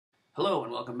Hello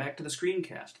and welcome back to the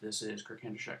screencast. This is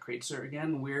Hendershott-Kraetzer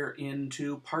again. We're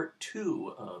into part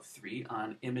 2 of 3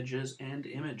 on images and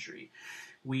imagery.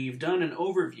 We've done an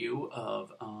overview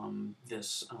of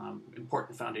this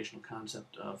important foundational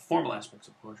concept of formal aspects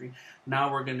of poetry.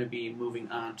 Now we're going to be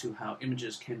moving on to how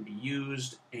images can be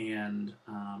used and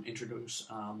introduce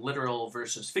literal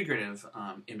versus figurative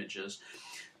images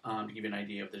to give you an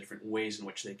idea of the different ways in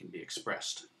which they can be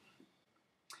expressed.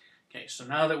 Okay, so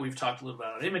now that we've talked a little bit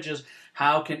about images,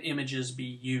 how can images be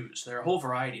used? There are a whole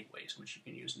variety of ways in which you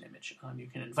can use an image. You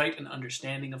can invite an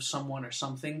understanding of someone or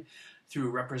something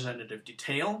through representative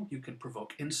detail. You can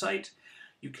provoke insight.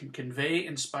 You can convey,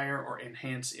 inspire, or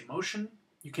enhance emotion.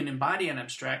 You can embody an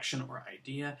abstraction or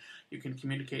idea. You can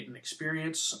communicate an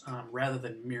experience rather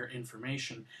than mere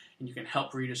information. And you can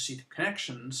help readers see the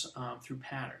connections through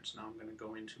patterns. Now I'm going to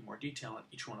go into more detail on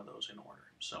each one of those in order.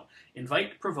 So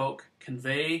invite, provoke,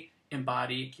 convey,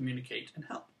 embody, communicate, and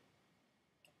help.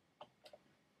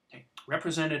 Okay.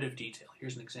 Representative detail.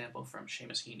 Here's an example from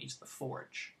Seamus Heaney's The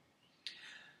Forge.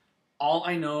 All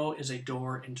I know is a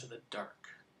door into the dark.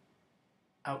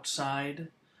 Outside,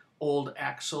 old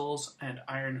axles and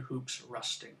iron hoops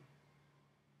rusting.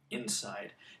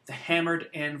 Inside, the hammered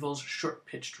anvil's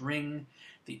short-pitched ring,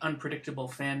 the unpredictable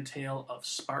fantail of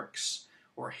sparks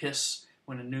or hiss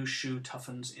when a new shoe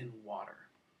toughens in water.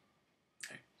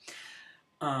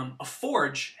 A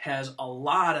forge has a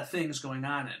lot of things going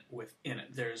on in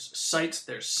it. There's sights,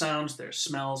 there's sounds, there's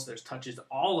smells, there's touches.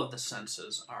 All of the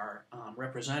senses are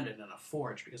represented in a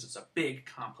forge because it's a big,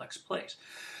 complex place.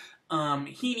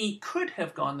 Heaney could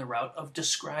have gone the route of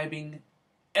describing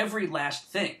every last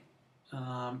thing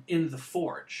in the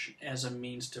forge as a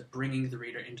means to bringing the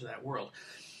reader into that world.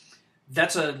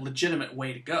 That's a legitimate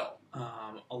way to go.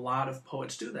 A lot of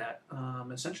poets do that.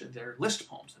 Essentially, they're list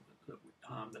poems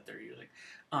that they're using.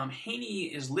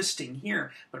 Heaney is listing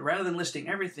here, but rather than listing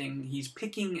everything, he's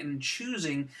picking and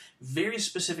choosing very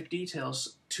specific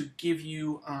details to give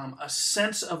you a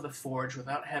sense of the forge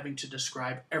without having to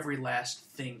describe every last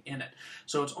thing in it.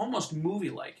 So it's almost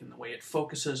movie-like in the way it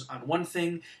focuses on one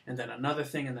thing and then another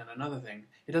thing and then another thing.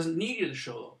 It doesn't need to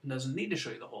show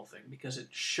you the whole thing because it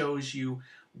shows you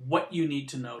what you need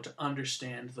to know to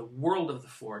understand the world of the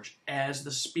forge as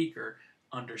the speaker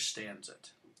understands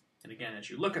it. And again, as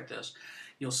you look at this,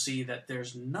 you'll see that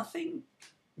there's nothing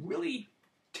really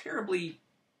terribly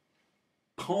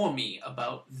poemy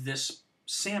about this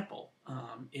sample.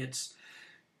 It's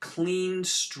clean,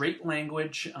 straight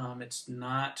language. It's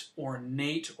not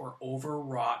ornate or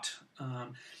overwrought.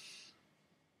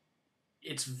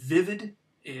 It's vivid.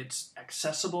 It's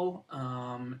accessible.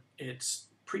 It's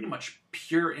pretty much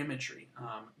pure imagery.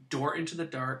 Door into the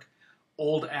dark,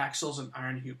 old axles and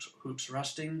iron hoops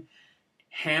rusting,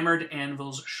 hammered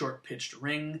anvil's short-pitched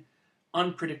ring,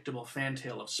 unpredictable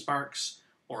fantail of sparks,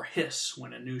 or hiss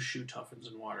when a new shoe toughens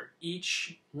in water.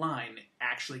 Each line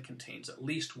actually contains at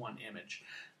least one image,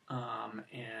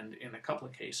 and in a couple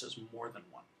of cases, more than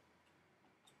one.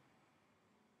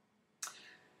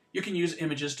 You can use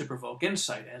images to provoke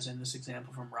insight, as in this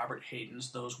example from Robert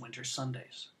Hayden's Those Winter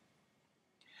Sundays.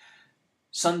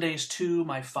 Sundays, too,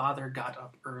 my father got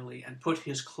up early and put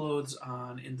his clothes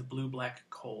on in the blue-black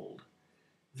cold.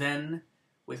 Then,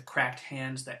 with cracked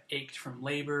hands that ached from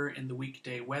labor in the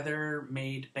weekday weather,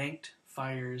 made banked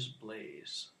fires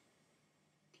blaze.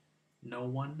 No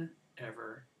one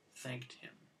ever thanked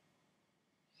him.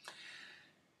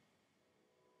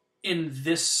 In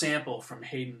this sample from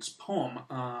Hayden's poem,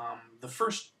 the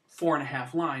first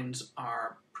 4.5 lines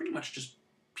are pretty much just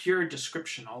pure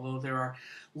description, although there are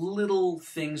little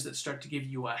things that start to give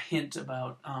you a hint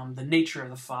about the nature of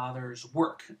the father's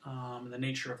work, the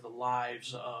nature of the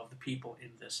lives of the people in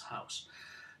this house.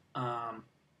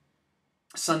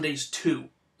 Sundays, too.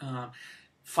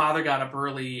 Father got up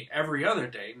early every other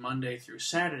day, Monday through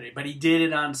Saturday, but he did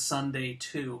it on Sunday,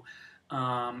 too.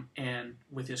 And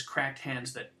with his cracked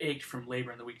hands that ached from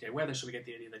labor in the weekday weather, so we get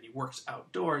the idea that he works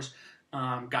outdoors,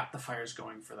 got the fires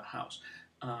going for the house.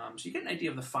 So you get an idea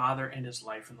of the father and his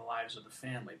life and the lives of the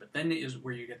family. But then is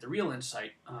where you get the real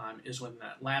insight, is when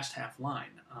that last half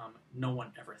line, no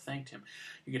one ever thanked him.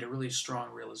 You get a really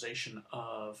strong realization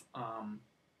of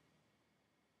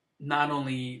not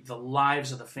only the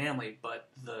lives of the family, but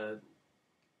the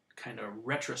kind of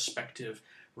retrospective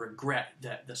regret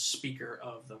that the speaker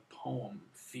of the poem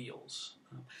feels.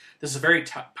 This is a very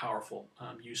powerful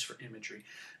use for imagery.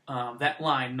 That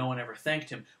line, no one ever thanked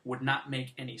him, would not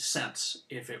make any sense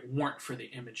if it weren't for the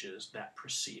images that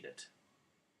precede it.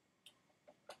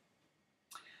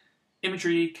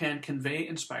 Imagery can convey,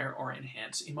 inspire, or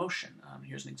enhance emotion.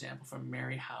 Here's an example from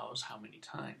Mary Howe's How Many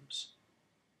Times.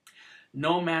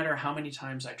 No matter how many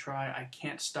times I try, I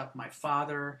can't stop my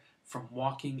father from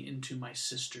walking into my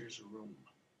sister's room.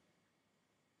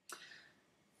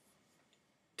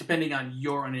 Depending on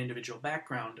your own individual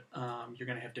background, you're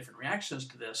going to have different reactions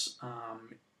to this.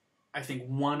 I think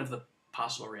one of the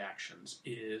possible reactions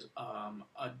is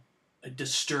a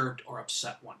disturbed or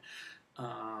upset one.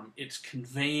 It's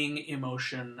conveying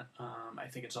emotion. I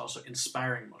think it's also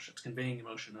inspiring emotion. It's conveying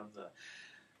emotion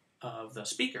of the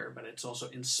speaker, but it's also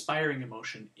inspiring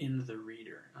emotion in the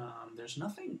reader. There's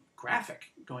nothing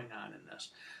graphic going on in this,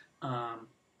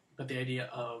 but the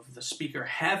idea of the speaker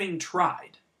having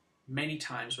tried many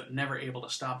times but never able to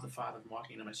stop the father from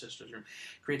walking into my sister's room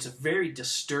creates a very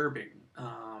disturbing,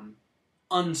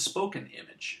 unspoken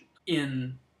image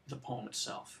in the poem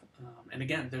itself. And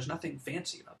again, there's nothing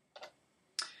fancy about it.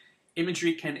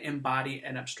 Imagery can embody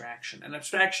an abstraction. An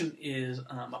abstraction is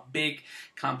a big,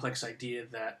 complex idea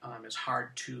that is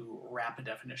hard to wrap a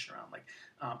definition around, like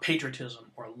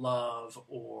patriotism or love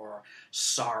or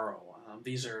sorrow.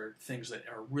 These are things that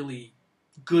are really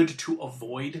good to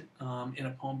avoid in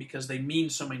a poem because they mean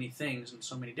so many things and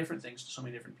so many different things to so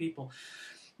many different people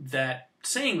that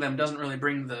saying them doesn't really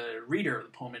bring the reader of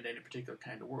the poem into any particular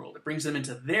kind of world. It brings them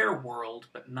into their world,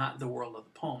 but not the world of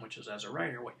the poem, which is, as a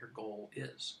writer, what your goal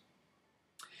is.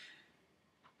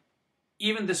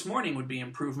 Even this morning would be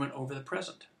improvement over the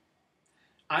present.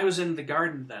 I was in the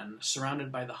garden then,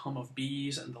 surrounded by the hum of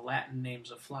bees and the Latin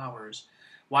names of flowers,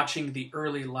 watching the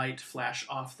early light flash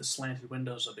off the slanted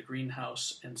windows of the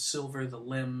greenhouse and silver the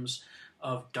limbs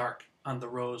of dark on the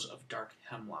rows of dark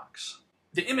hemlocks.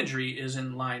 The imagery is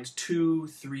in lines 2,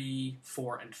 3,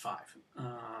 4, and 5.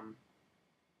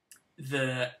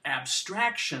 The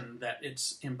abstraction that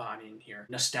it's embodying here,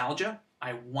 nostalgia,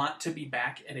 I want to be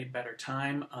back at a better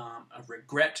time, a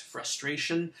regret,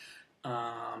 frustration,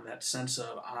 that sense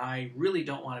of I really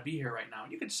don't want to be here right now.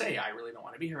 You could say I really don't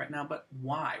want to be here right now, but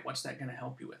why? What's that going to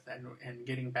help you with? And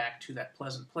getting back to that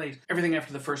pleasant place. Everything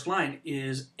after the first line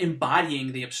is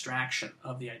embodying the abstraction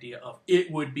of the idea of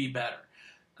it would be better.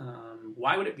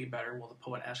 Why would it be better? Well, the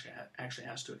poet actually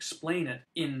has to explain it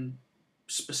in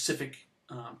specific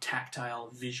tactile,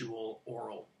 visual,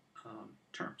 oral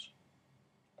terms.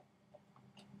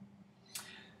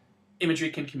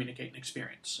 Imagery can communicate an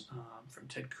experience, from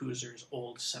Ted Koozer's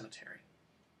Old Cemetery.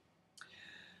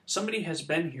 Somebody has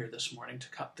been here this morning to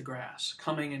cut the grass,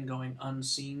 coming and going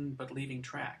unseen but leaving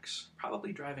tracks,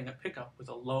 probably driving a pickup with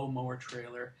a low mower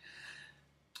trailer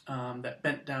that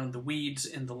bent down the weeds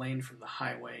in the lane from the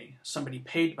highway. Somebody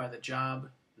paid by the job,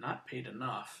 not paid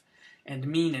enough, and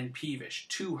mean and peevish,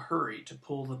 too hurried to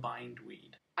pull the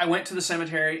bindweed. I went to the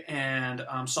cemetery and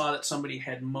saw that somebody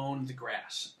had mown the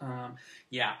grass.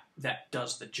 Yeah, that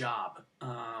does the job.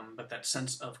 But that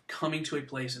sense of coming to a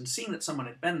place and seeing that someone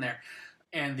had been there,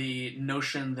 and the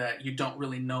notion that you don't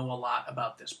really know a lot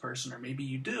about this person, or maybe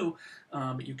you do,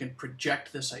 but you can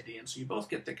project this idea. And so you both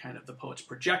get the kind of the poet's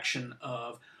projection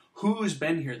of who's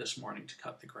been here this morning to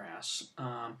cut the grass,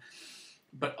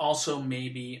 but also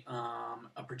maybe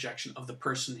a projection of the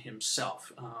person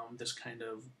himself, this kind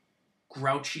of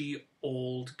grouchy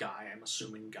old guy, I'm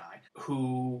assuming guy,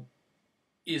 who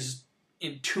is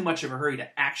in too much of a hurry to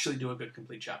actually do a good,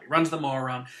 complete job. He runs the mower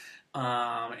around,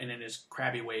 and in his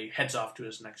crabby way heads off to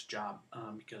his next job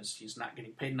because he's not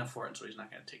getting paid enough for it, and so he's not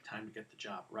going to take time to get the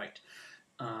job right.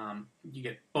 You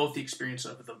get both the experience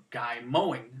of the guy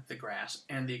mowing the grass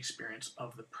and the experience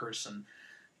of the person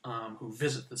who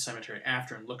visits the cemetery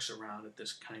after and looks around at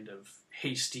this kind of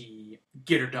hasty,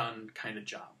 get-her-done kind of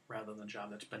job, rather than a job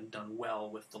that's been done well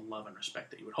with the love and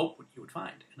respect that you would hope you would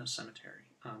find in a cemetery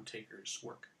taker's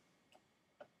work.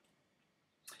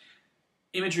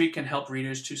 Imagery can help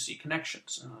readers to see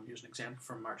connections. Here's an example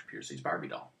from March Piercy's Barbie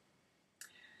doll.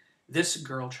 This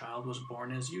girl child was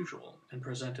born as usual and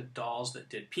presented dolls that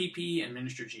did pee-pee and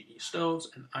miniature GE stoves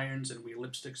and irons and wee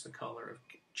lipsticks the color of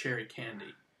cherry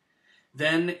candy.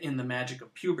 Then, in the magic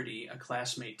of puberty, a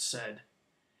classmate said,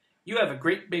 "You have a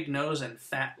great big nose and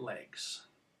fat legs."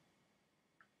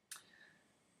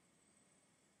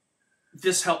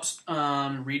 This helps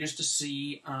readers to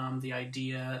see the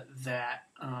idea that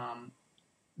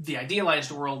the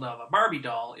idealized world of a Barbie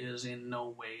doll is in no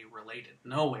way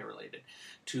related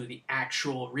to the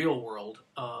actual real world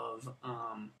of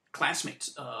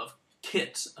classmates, of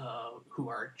kids who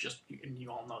are just, and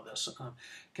you all know this,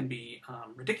 can be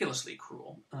ridiculously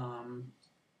cruel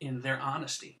in their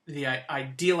honesty. The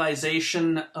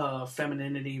idealization of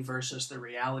femininity versus the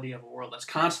reality of a world that's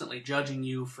constantly judging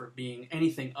you for being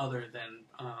anything other than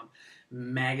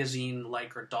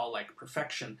magazine-like or doll-like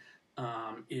perfection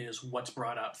is what's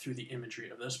brought out through the imagery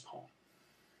of this poem.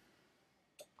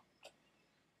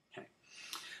 Okay.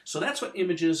 So that's what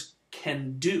images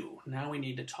can do. Now we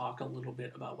need to talk a little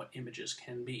bit about what images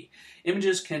can be.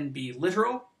 Images can be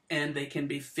literal and they can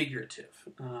be figurative.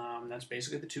 That's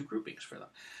basically the two groupings for them.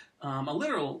 A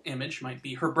literal image might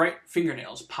be her bright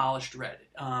fingernails polished red,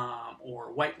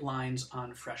 or white lines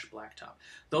on fresh blacktop.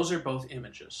 Those are both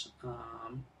images.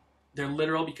 They're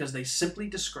literal because they simply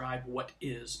describe what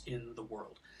is in the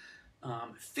world.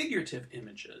 Figurative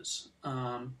images,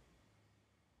 her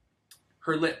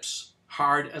lips,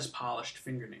 hard as polished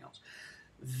fingernails.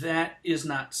 That is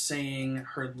not saying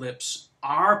her lips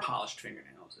are polished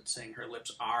fingernails. It's saying her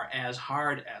lips are as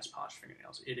hard as polished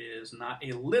fingernails. It is not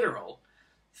a literal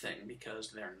thing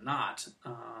because they're not.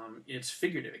 It's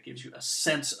figurative. It gives you a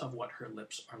sense of what her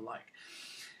lips are like.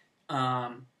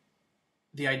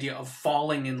 The idea of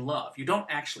falling in love. You don't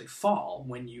actually fall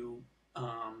when you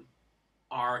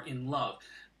are in love,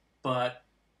 but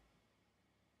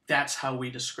that's how we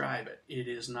describe it. It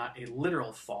is not a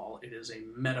literal fall, it is a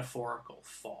metaphorical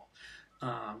fall.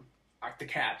 Like the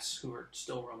cats, who are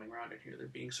still roaming around in here, they're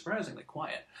being surprisingly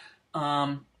quiet.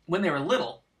 When they were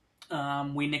little,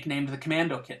 we nicknamed the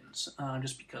commando kittens,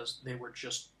 just because they were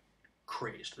just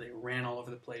crazed. They ran all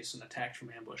over the place and attacked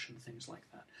from ambush and things like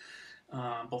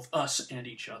that. Both us and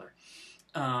each other.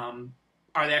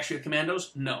 Are they actually the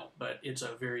commandos? No, but it's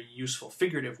a very useful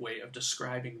figurative way of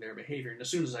describing their behavior. And as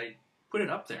soon as I put it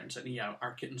up there and said, yeah,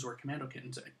 our kittens were commando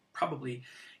kittens, probably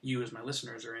you as my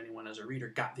listeners or anyone as a reader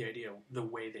got the idea of the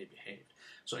way they behaved.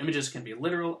 So images can be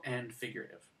literal and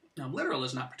figurative. Now, literal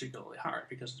is not particularly hard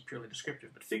because it's purely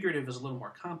descriptive, but figurative is a little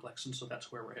more complex, and so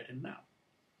that's where we're heading now.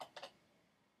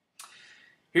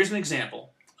 Here's an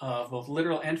example of both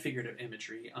literal and figurative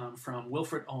imagery from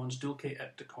Wilfred Owen's Dulce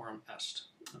et Decorum Est.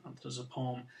 This is a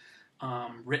poem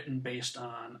written based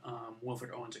on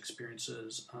Wilfred Owen's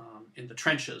experiences in the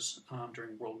trenches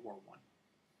during World War I.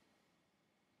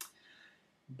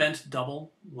 Bent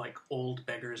double like old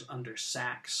beggars under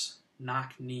sacks,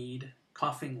 knock-kneed,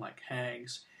 coughing like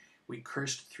hags, we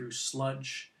cursed through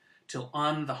sludge, till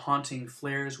on the haunting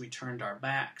flares we turned our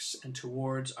backs, and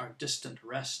towards our distant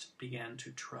rest began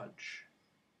to trudge.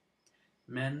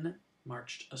 Men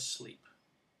marched asleep.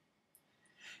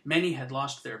 Many had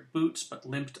lost their boots, but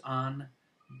limped on,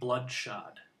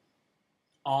 bloodshod.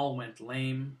 All went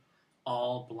lame,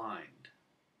 all blind,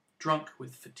 drunk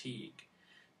with fatigue,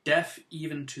 deaf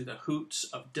even to the hoots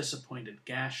of disappointed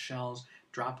gas shells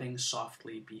dropping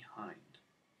softly behind.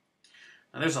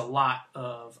 Now, there's a lot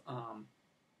of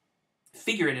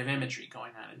figurative imagery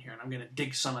going on in here, and I'm going to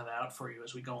dig some of that out for you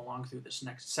as we go along through this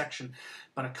next section,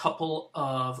 but a couple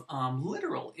of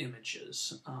literal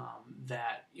images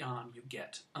that you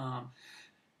get.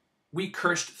 We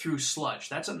cursed through sludge.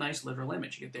 That's a nice literal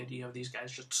image. You get the idea of these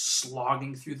guys just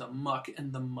slogging through the muck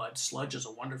and the mud. Sludge is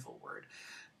a wonderful word.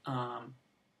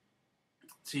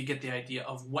 So you get the idea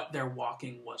of what their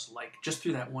walking was like just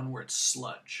through that one word,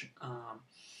 sludge.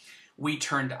 We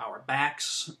turned our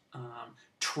backs.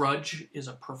 Trudge is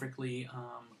a perfectly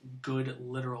good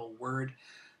literal word.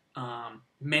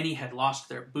 Many had lost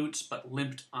their boots but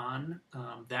limped on.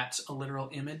 That's a literal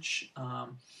image.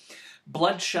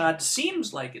 Bloodshot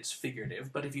seems like it's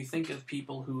figurative, but if you think of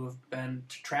people who have been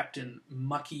trapped in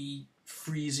mucky,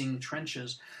 freezing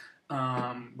trenches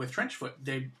with trench foot,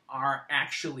 they are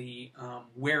actually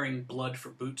wearing blood for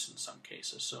boots in some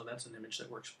cases, so that's an image that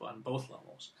works on both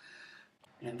levels.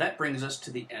 And that brings us to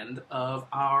the end of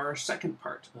our second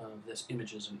part of this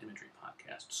Images and Imagery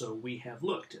podcast. So we have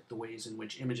looked at the ways in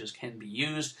which images can be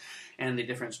used and the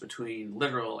difference between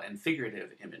literal and figurative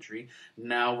imagery.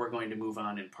 Now we're going to move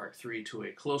on in part 3 to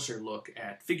a closer look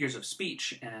at figures of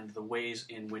speech and the ways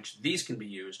in which these can be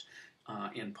used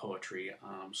in poetry,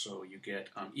 so you get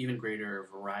even greater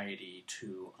variety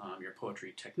to your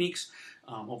poetry techniques,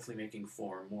 hopefully making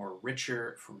for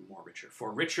richer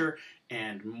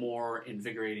and more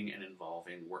invigorating and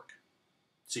involving work.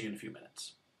 See you in a few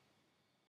minutes.